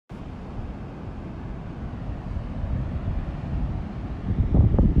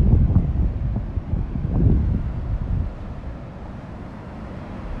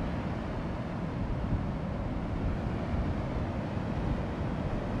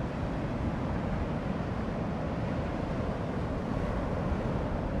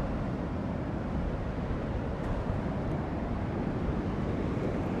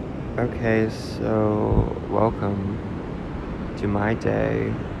Okay, so welcome to my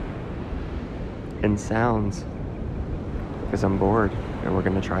day in sounds, because I'm bored and we're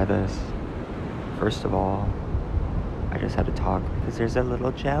gonna try this. First of all, I just had to talk because there's a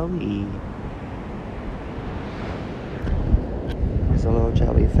little jelly. There's a little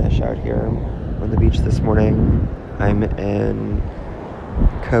jellyfish out here on the beach this morning. I'm in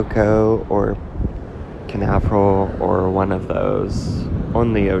Coco or Canaveral or one of those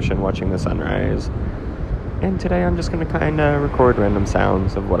on the ocean watching the sunrise. And today I'm just going to kind of record random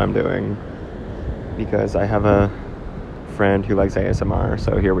sounds of what I'm doing because I have a friend who likes ASMR,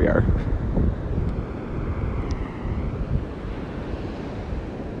 so here we are.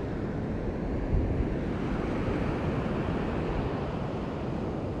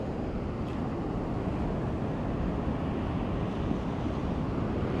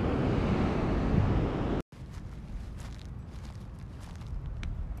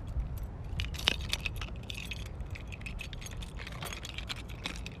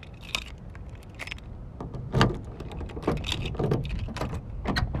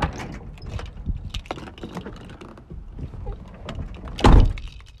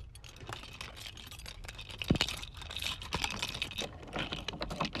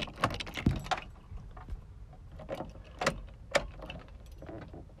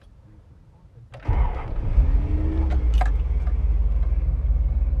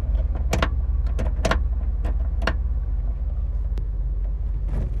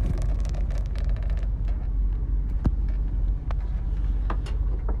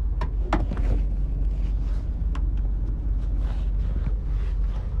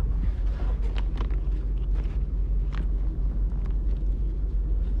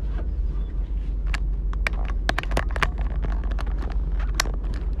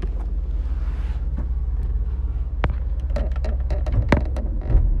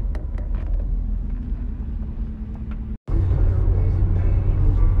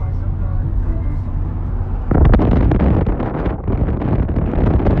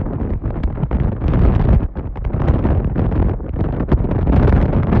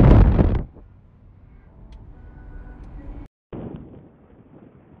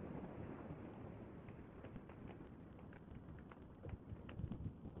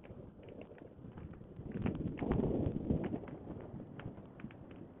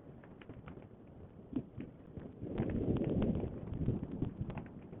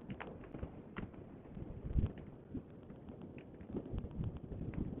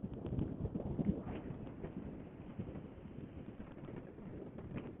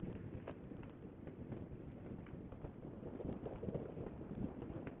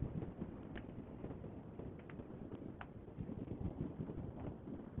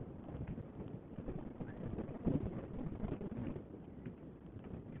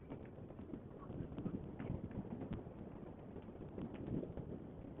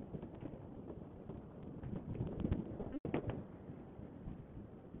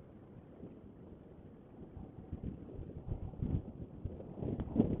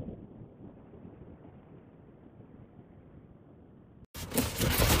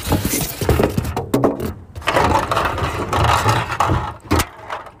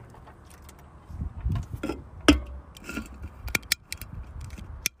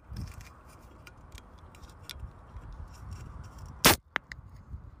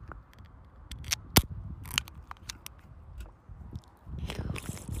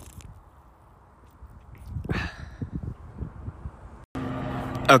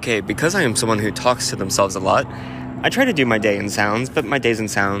 Okay, because I am someone who talks to themselves a lot, I try to do my day in sounds, but my days in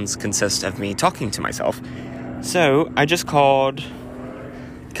sounds consist of me talking to myself. So, I just called,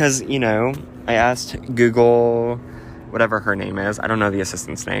 because, I asked Google, whatever her name is, I don't know the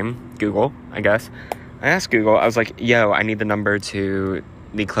assistant's name, Google, I guess. I asked Google, I was like, yo, I need the number to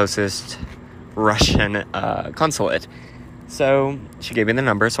the closest Russian consulate. So, she gave me the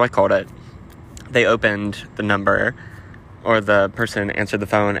number, so I called it. They opened the number, or the person answered the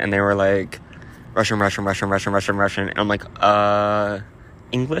phone, and they were like, Russian. And I'm like,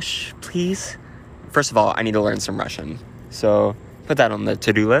 English, please? First of all, I need to learn some Russian. So, put that on the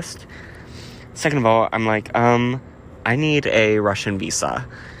to-do list. Second of all, I'm like, I need a Russian visa.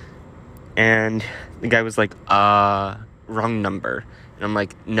 And the guy was like, wrong number. And I'm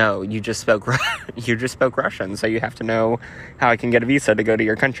like, no, you just spoke Russian, so you have to know how I can get a visa to go to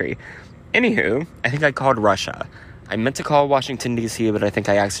your country. Anywho, I think I called Russia. I meant to call Washington, D.C., but I think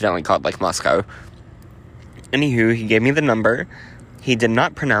I accidentally called, Moscow. Anywho, he gave me the number. He did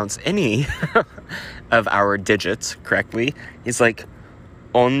not pronounce any of our digits correctly. He's like,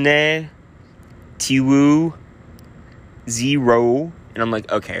 Onne, Tiwu, 0, And I'm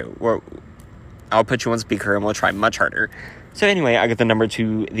like, okay, I'll put you on speaker and we'll try much harder. So anyway, I got the number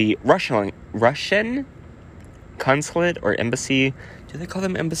to the Russian consulate or embassy. Do they call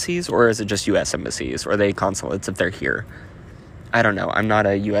them embassies, or is it just U.S. embassies? Or are they consulates if they're here? I don't know. I'm not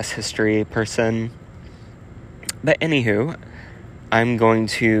a U.S. history person. But anywho, I'm going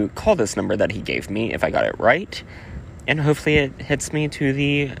to call this number that he gave me if I got it right. And hopefully it hits me to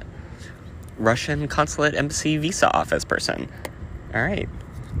the Russian consulate embassy visa office person. All right.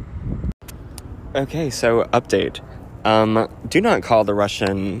 Okay, so update. Do not call the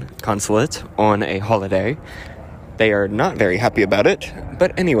Russian consulate on a holiday. They are not very happy about it.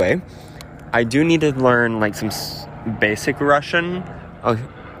 But anyway, I do need to learn like some basic Russian.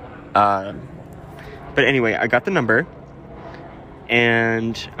 But anyway, I got the number.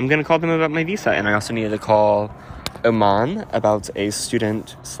 And I'm going to call them about my visa. And I also needed to call Oman about a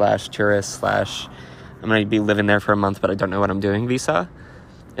student/tourist/ I'm going to be living there for a month, but I don't know what I'm doing visa.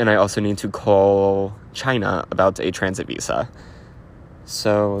 And I also need to call China about a transit visa.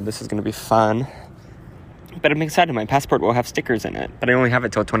 So this is going to be fun. But I'm excited. My passport will have stickers in it. But I only have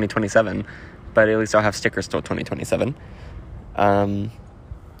it till 2027. But at least I'll have stickers till 2027.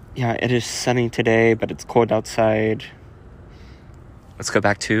 Yeah, it is sunny today, but it's cold outside. Let's go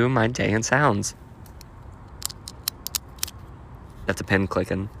back to my day in sounds. That's a pen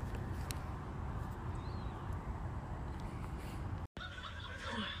clicking.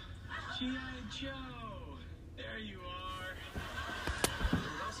 G.I. Joe, there you are.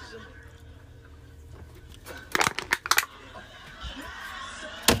 What else is in there?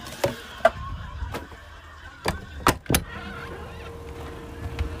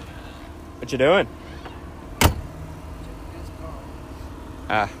 What you doing?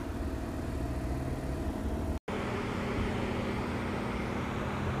 Ah.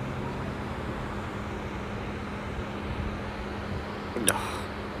 No.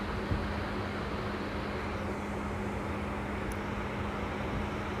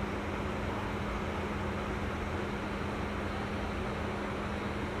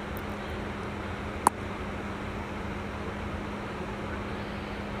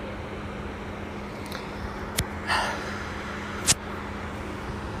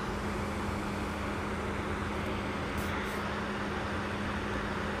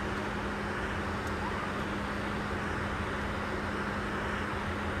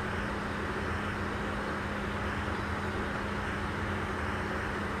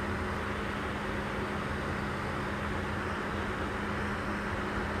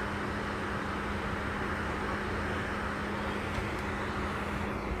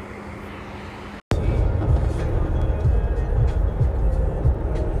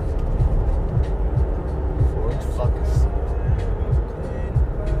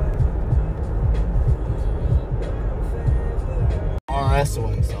 That's the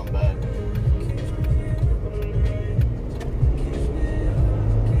one that sound bad.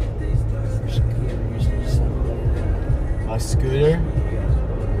 My scooter?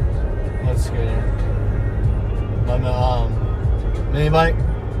 What scooter? My mini bike?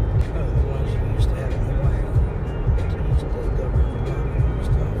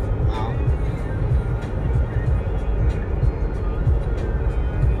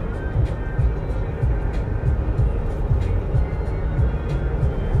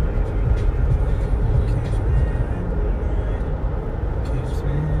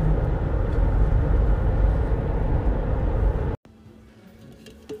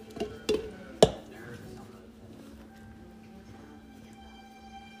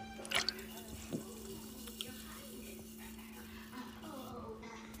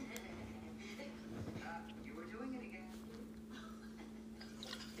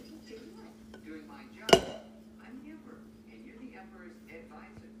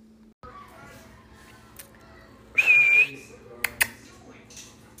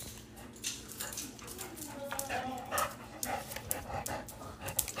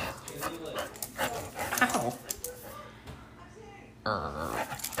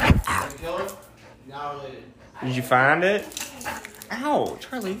 Did you find it? Ow,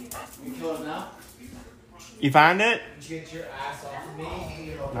 Charlie. You kill him now? You find it? Get your ass off of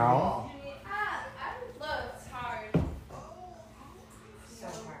me. No. Look, it's hard. So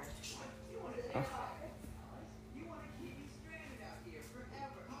hard.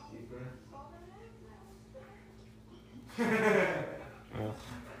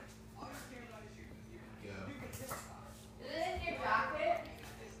 Is it in your jacket?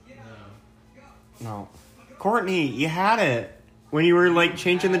 No. Courtney, you had it. When you were, like,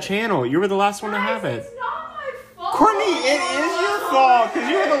 changing the channel. You were the last one to have it. It's not my fault. Courtney, it is your fault, because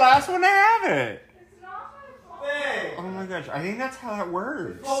you were the last one to have it. It's not my fault. Hey! Oh my my gosh, I think that's how that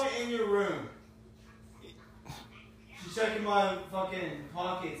works. Put me in your room. She's checking my fucking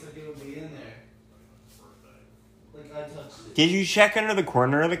pockets like it'll be in there. Like I touched it. Did you check under the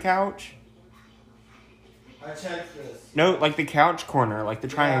corner of the couch? I checked this. No, like the couch corner, like the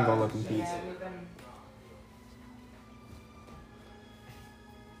triangle Yeah, looking piece. Yeah, we've been.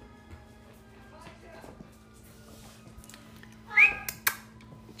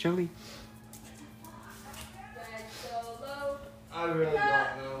 Joey. Solo. I really don't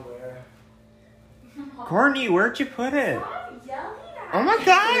know where. Courtney, where'd you put it? Stop yelling at Oh my me.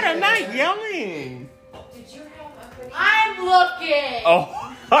 god, I'm not yelling. Did you have a hoodie? I'm looking.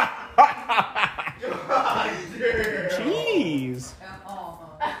 Oh. God, Jeez. Oh.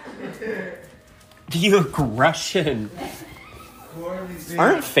 The aggression. Courtney's being-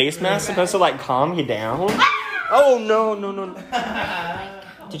 Aren't face masks supposed to like calm you down? Oh no.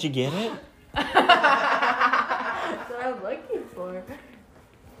 Did you get it? That's what I'm looking for.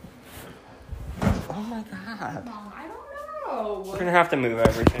 Oh my god. Mom, I don't know. We're gonna have to move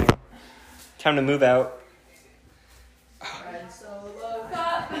everything. Time to move out. Red Solo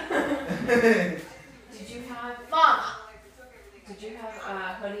cup. Did you have? Mom, Did you have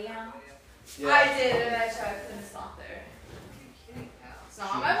a hoodie on? Yeah. I did and I checked and it's not there. It's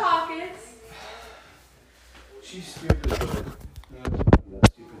not in my pockets. She's stupid. No,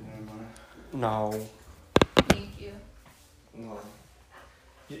 that's stupid. Never mind. No. Thank you. No.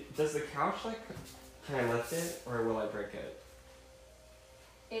 Does the couch like? Can I lift it or will I break it?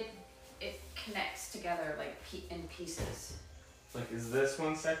 It connects together like in pieces. Like, is this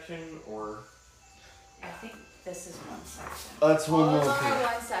one section or? I think this is one section. That's All one of more them thing. are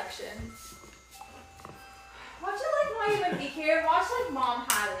one section. Watch it like not even be here. Watch like mom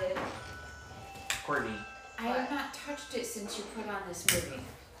had it. Courtney. I have not touched it since you put on this movie.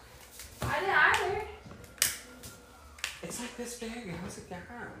 I didn't either. It's like this big. How's it down?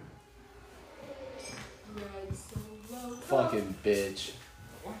 Red Solo cup. Fucking bitch.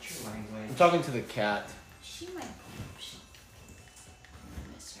 Watch your language. I'm talking to the cat. She might she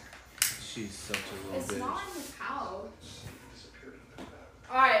miss her. She's such a little It's bitch. not on the couch.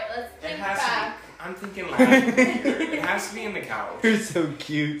 Alright, let's It think has back. to be. I'm thinking loud. It has to be in the couch. You're so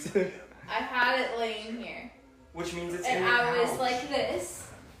cute. I had it laying here. Which means it's in And the couch. I was like this.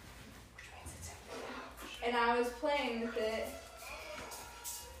 And I was playing with it.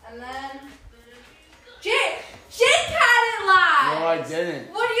 And then Jake had it live! No, I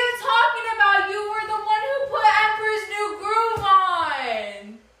didn't. What are you talking about? You were the one who put Emperor's New Groove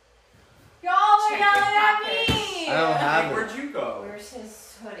on! Y'all are Check yelling your at pockets. me! I don't have it. Where'd you go? Where's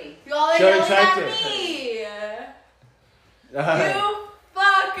his hoodie? Y'all are Should I yelling check at it? me! You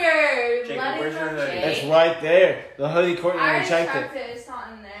fuckers! Jacob, Let where's it your go, hoodie? Jake. It's right there. The hoodie Courtney I already checked checked it. it. It's not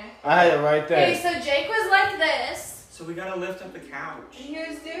in there. I had it right Okay, there. so Jake was like this. So we gotta lift up the And couch. he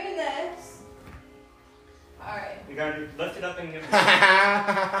was doing this. Alright. We gotta lift it up and give it.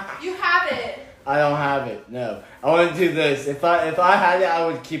 You have it. I don't have it. No. I want to do this. If I had it, I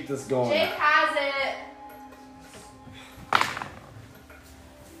would keep this going. Jake has it.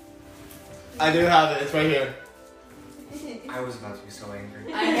 I do have it. It's right here. I was about to be so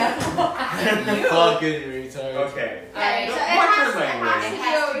angry. I know. Fucking retard. Okay. Alright. So Watch it your has It language.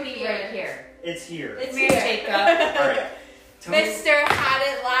 has to over be here. right here. It's here. It's Come here, here. Jacob. Alright. Tell me- Mr. had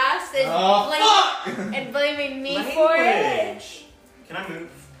it last and, Oh, and blaming me for it. Language. Can I move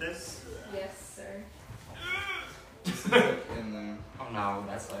this? Yes, sir. In there. Oh no,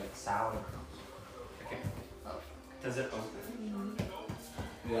 that's like salad. Okay. Does it open?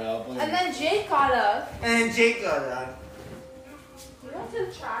 Yeah, I'll blame And you. then Jake got up. And Jake got that. He went to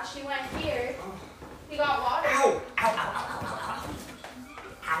the trash. He went here. He got water. Ow! Ow! Ow! Ow!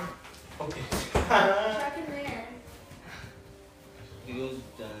 Ow! Ow! Okay. Check in there. He goes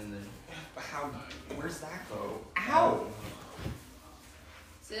down in there. How? Where's that go? Ow!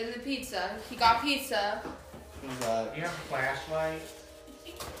 It's in the pizza. He got pizza. Who's that? You have a flashlight?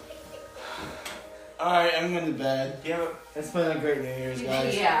 Alright, I'm going to bed. Do you have a... It's been a great New Year's,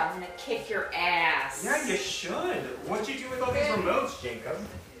 guys. Yeah, I'm gonna kick your ass. Yeah, you should. What'd you do with all these remotes, Jacob?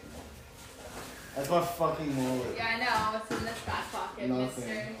 That's my fucking wallet. Yeah, I know. It's in this back pocket, Nothing.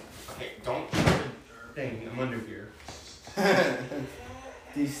 mister. Okay, don't shoot the thing. I'm under here.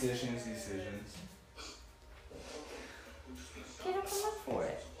 Decisions. Get up and look for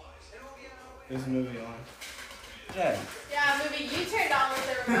it. There's a movie on. Yeah. Yeah, movie you turned on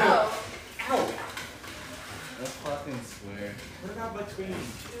with the remote. Ow! Let's fucking swear. What about between?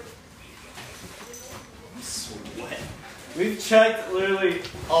 Sweat. We've checked literally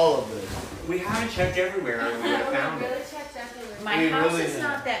all of this. We haven't checked everywhere and we would have found We it. really checked everywhere. My We house really is have.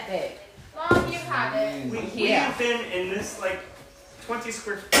 not that big. Mom, Mom, you have it. We have been in this like 20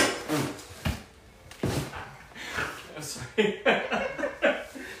 square. I'm sorry.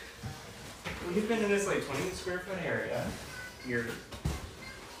 We've been in this like 20 square foot area here.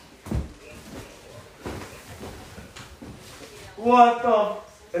 What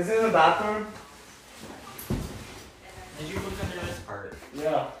the? Is it in the bathroom? Did you look under this part?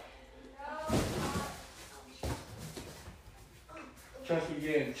 Yeah. Check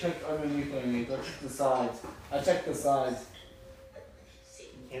again. Check underneath. Let's check the sides. I checked the sides. You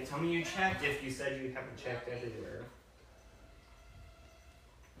can't tell me you checked if you said you haven't checked everywhere.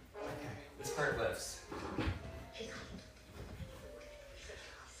 Okay, this part lifts.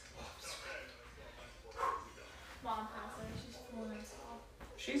 Mom has it. She's fooling us all.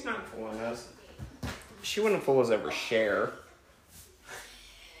 She's not fooling us. She wouldn't fool us over share.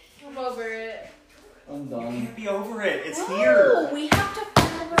 I'm over it. I'm You done. can't be over it. It's No, here. we have to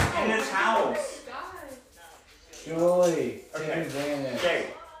find In out. this house. Joey, take Okay. advantage. Okay.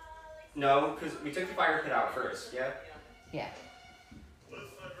 No, because we took the fire pit out first, yeah? Yeah.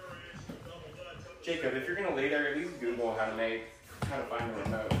 Jacob, if you're gonna lay there, at least Google how to find the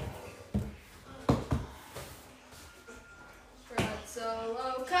remote. Fred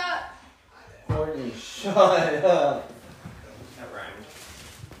Solo cut. Courtney, shut up. That rhymed.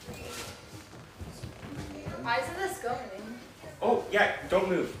 Why isn't this going? Oh, yeah, don't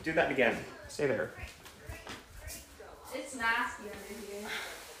move. Do that again. Stay there. It's nasty under here.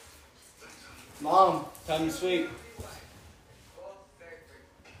 Mom, time to sweep.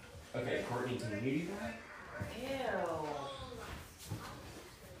 Okay, Courtney, can you do that? Ew.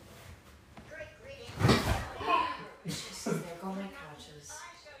 There go my couches.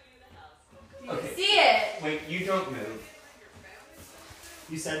 Okay. See it? Wait, you don't move.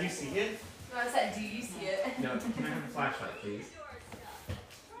 You said you see it? No, I said, do you see it? No, can I have a flashlight, please?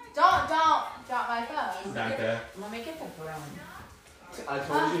 Don't drop my phone. Becca. Let me get the broom. I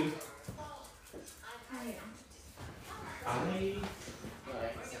told you. I...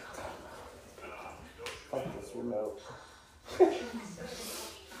 Fuck this remote. Fucking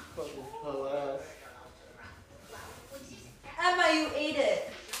hilarious. Emma, you ate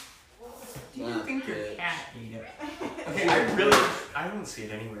it. Do you think your bitch. cat ate it? Okay, I don't see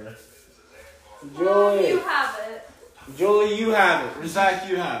it anywhere. Joey, You have it. Joey, you have it. Razak,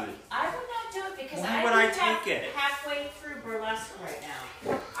 you have it. I would not do it because Why would I I'm take it? halfway through burlesque right now.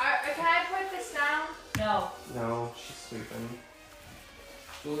 Can I put this down? No. No, she's sleeping.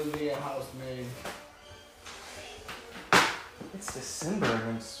 Joey, be a housemaid. It's December and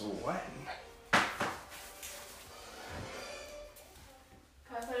I'm sweating. Can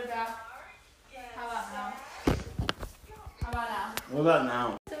I put it back? How about now? How about now? What about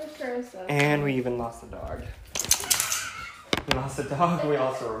now? So gross. And we even lost the dog. We lost the dog, we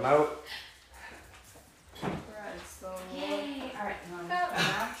lost the remote. Yay. Alright, you want to Go. go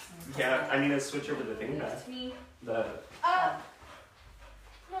now? Yeah, I need to switch over the thing back. It's me. The Up.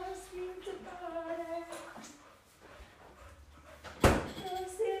 Let's see the party.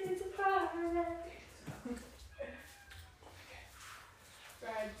 Let's see the party.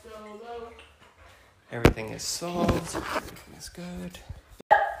 Ride solo. everything is solved. Everything is good.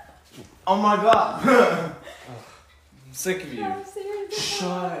 Oh my god. I'm sick of you. Let's see the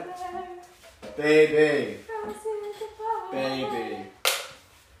Shut. party. Baby. Let's see the party. Baby.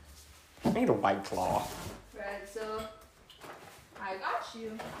 I need a White Claw. Right, so I got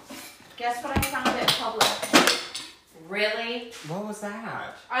you. Guess what I found at Publix? Really? What was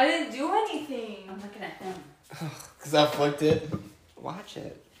that? I didn't do anything. I'm looking at them. Cause I flicked it. Watch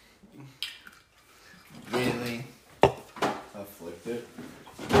it. Really? I flicked it.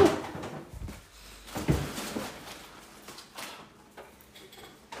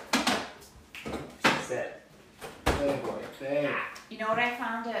 Sit. Hey boy, hey. You know what I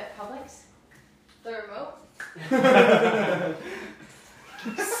found at Publix? The remote.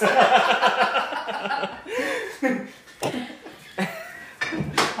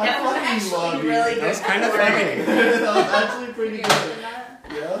 That was actually really good. That was kind of funny. That was actually pretty You good. open that?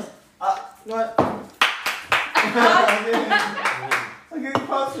 Yes? What? I didn't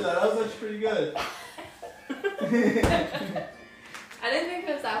props for that. That was actually pretty good. I didn't think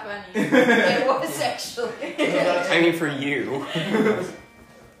it was that funny. It was actually. I mean, for you.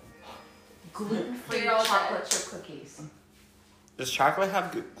 Gluten-free You're all chocolate dead. chip cookies. Does chocolate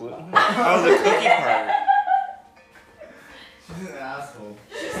have gluten? Oh, the cookie part. She's an asshole.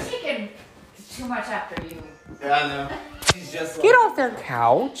 She's taking too much after you. Yeah, I know. She's just like Get off their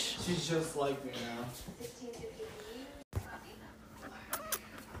couch. She's just like me now.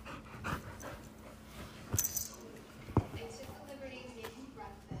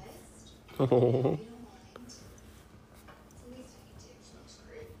 Oh.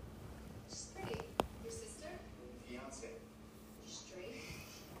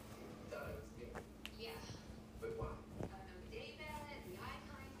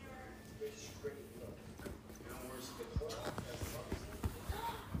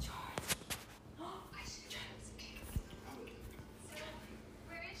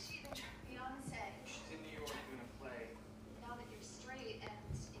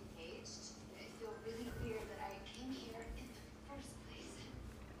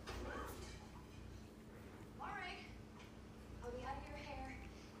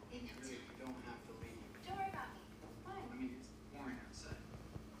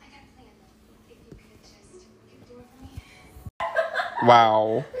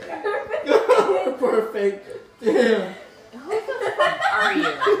 Wow. Perfect. Damn. Are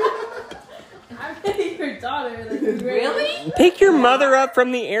you? I'm getting your daughter. Like, Really? Pick your mother up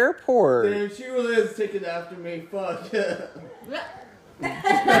from the airport. Damn, she really is taking after me. Fuck.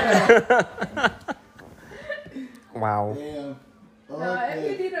 Wow. Damn. No,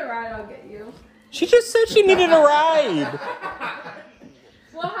 if you need a ride, I'll get you. She just said she needed a ride.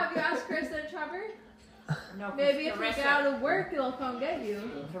 Well, have you asked Chris and Trevor? No, Maybe if we Carissa, get out of work, they'll come get you.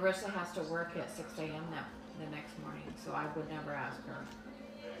 Carissa has to work at 6 a.m. now, the next morning, so I would never ask her.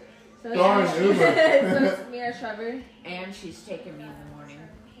 So, Darn Uber. so it's me or Trevor. And she's taking me in the morning.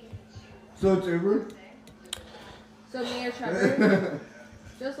 So it's Uber? So me or Trevor.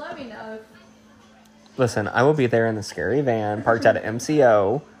 Just let me know. Listen, I will be there in the scary van parked at an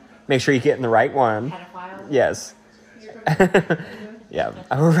MCO. Make sure you get in the right one. Pedophile? Yes. Yeah.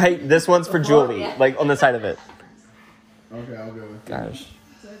 All right. This one's for Julie, like on the side of it. Okay, I'll go with you. Gosh.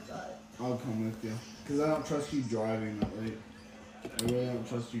 I'll come with you. Because I don't trust you driving that late. I really don't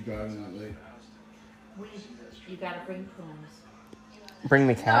trust you driving that late. You gotta bring prunes. Bring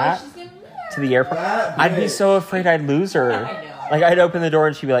the No, cat she's gonna. to the airport. That I'd be bitch. so afraid I'd lose her. I know. Like I'd open the door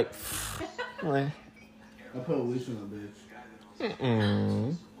and she'd be like, like, I put a leash on the bitch.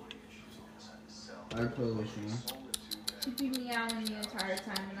 mm. I'd put a leash on her. She'd be meowing the entire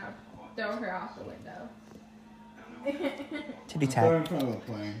time, and I'll throw her out the window. Titty Put her in tap. front of a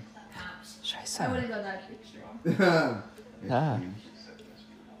plane. I Scheiße. wouldn't go that extreme. Ah.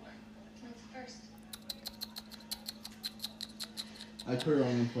 I'd put her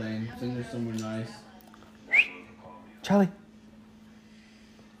on the plane, send her somewhere nice. Charlie.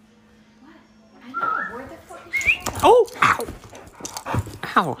 I know, where the fuck is she going? Oh! Ow!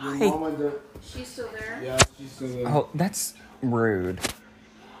 Ow! Your Hey. mom went to- She's still there. Yeah, she's still there. Oh, that's rude.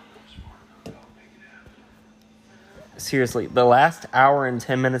 Seriously, the last hour and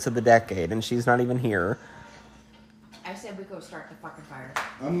 10 minutes of the decade, and she's not even here. I said we go start the fucking fire.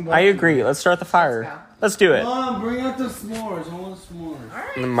 I'm about I to- agree. Let's start the fire. Let's go. Let's do it. Mom, bring out the s'mores. I want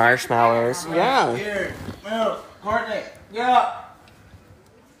s'mores. The marshmallows. Yeah. Here, milk, Courtney. Yeah.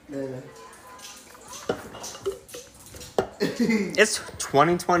 It's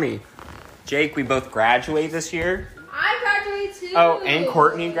 2020. Jake, we both graduate this year. I graduate too. Oh, and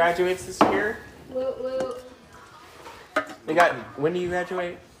Courtney graduates this year. Woo, woo. We got. When do you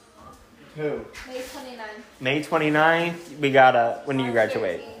graduate? Who? May 29th. May 29th. We got when do you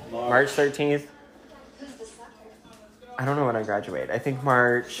graduate? March 13th. I don't know when I graduate. I think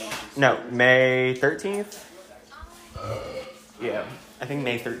May 13th. Yeah, I think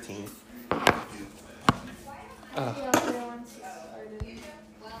May 13th. Ugh.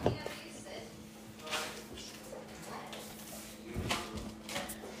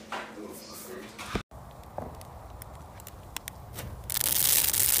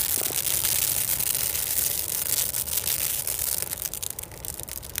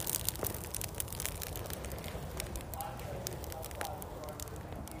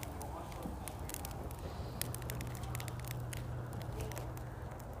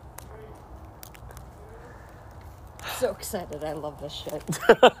 So excited, I love this shit.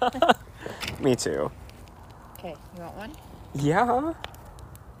 Me too. Okay, you want one? Yeah.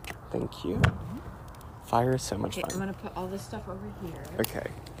 Thank you. Fire is so much Okay, I'm fun. gonna put all this stuff over here. Okay,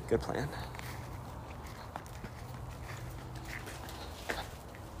 good plan.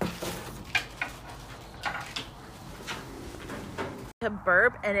 To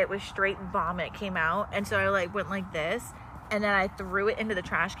burp and it was straight vomit came out, and so I like went like this, and then I threw it into the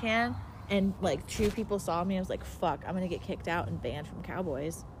trash can, and like 2 people saw me. I was like, fuck, I'm gonna get kicked out and banned from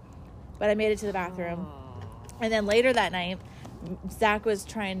Cowboys. But I made it to the bathroom. And then later that night, Zach was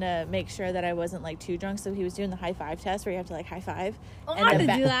trying to make sure that I wasn't like too drunk, so he was doing the high five test where you have to like high five. Oh, and I the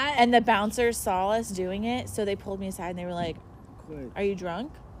had to do that. And the bouncers saw us doing it, so they pulled me aside and they were like, "Are you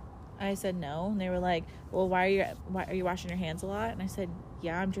drunk?" I said no, and they were like, well, why are you washing your hands a lot? And I said,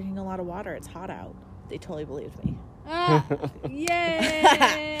 yeah, I'm drinking a lot of water. It's hot out. They totally believed me. Yay!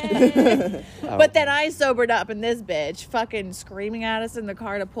 But then I sobered up, and this bitch fucking screaming at us in the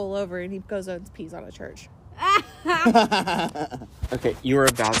car to pull over, and he goes and pees on a church. Okay, you were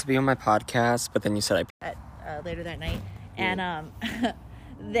about to be on my podcast, but then you said Later that night, and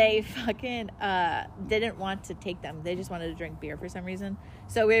they fucking didn't want to take them. They just wanted to drink beer for some reason.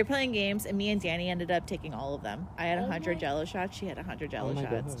 So we were playing games, and me and Danny ended up taking all of them. I had 100 Jello shots. She had 100 Jello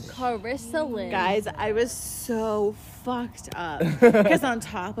shots. Carissa Lynn. Guys, I was so fucked up because on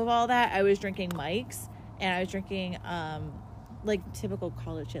top of all that, I was drinking Mike's, and I was drinking like typical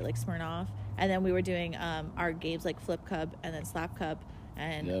college shit like Smirnoff, and then we were doing our games like Flip Cup and then Slap Cup.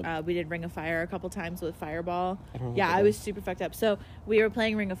 And we did Ring of Fire a couple times with Fireball. I was super fucked up. So we were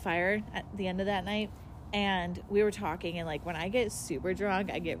playing Ring of Fire at the end of that night, and we were talking. And like when I get super drunk,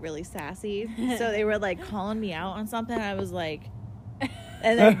 I get really sassy. So they were like calling me out on something. I was like,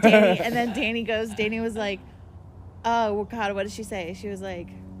 and then Danny was like, oh well, God, what did she say? She was like,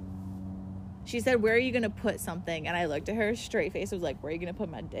 she said, where are you gonna put something? And I looked at her straight face. I was like, where are you gonna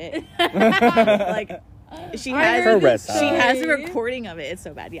put my dick? Like. She has a recording of it. It's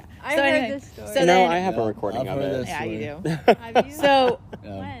so bad. Yeah. I so heard anyway, this story. So no, then, I have a recording of it. Yeah, you do. Have you? So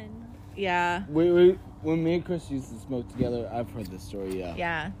When? yeah, When me and Chris used to smoke together, I've heard this story. Yeah.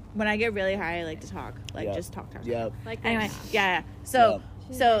 yeah. When I get really high, I like to talk. Like just talk. Yep. Like Anyway, this. yeah. So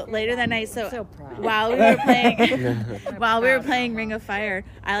She's so like later that night, So so proud. while we were playing Ring of Fire,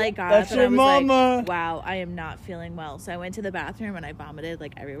 I like got That's up and I your was mama. like, wow, I am not feeling well. So I went to the bathroom and I vomited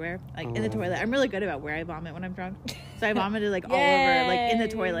like everywhere, like in the toilet. I'm really good about where I vomit when I'm drunk. So I vomited like all over, like in the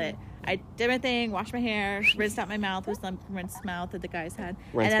toilet. I did my thing, washed my hair, rinsed out my mouth with some rinsed mouth that the guys had.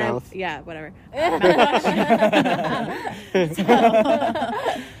 Rinsed and then mouth? Yeah, whatever.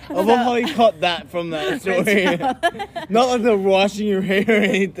 I love how you caught that from that story. Not like the washing your hair or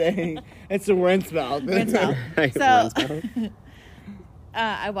anything. It's a rinse mouth. Rinse mouth. Right, So rinse mouth.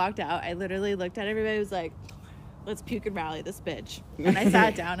 I walked out. I literally looked at everybody. Was like, let's puke and rally this bitch. And I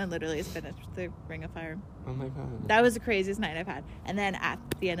sat down and literally finished the Ring of Fire. Oh my god. That was the craziest night I've had. And then at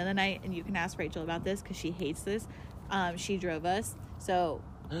the end of the night, and you can ask Rachel about this because she hates this, she drove us. So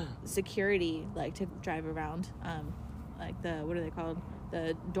security like to drive around, like what are they called?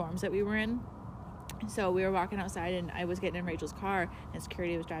 The dorms that we were in. So we were walking outside, and I was getting in Rachel's car, and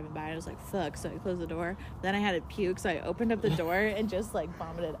security was driving by, and I was like, fuck. So I closed the door. Then I had to puke, so I opened up the door and just like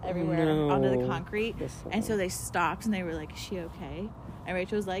vomited everywhere onto the concrete. And so they stopped, and they were like, is she okay? And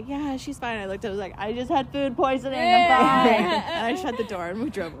Rachel was like, yeah, she's fine. I looked up, I was like, I just had food poisoning, I'm fine. And I shut the door, and we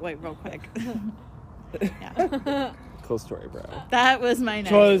drove away real quick. Yeah. Cool story, bro. That was my night.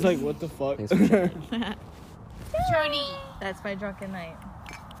 Troy was like, what the fuck? Thanks for sharing. That's my drunken night.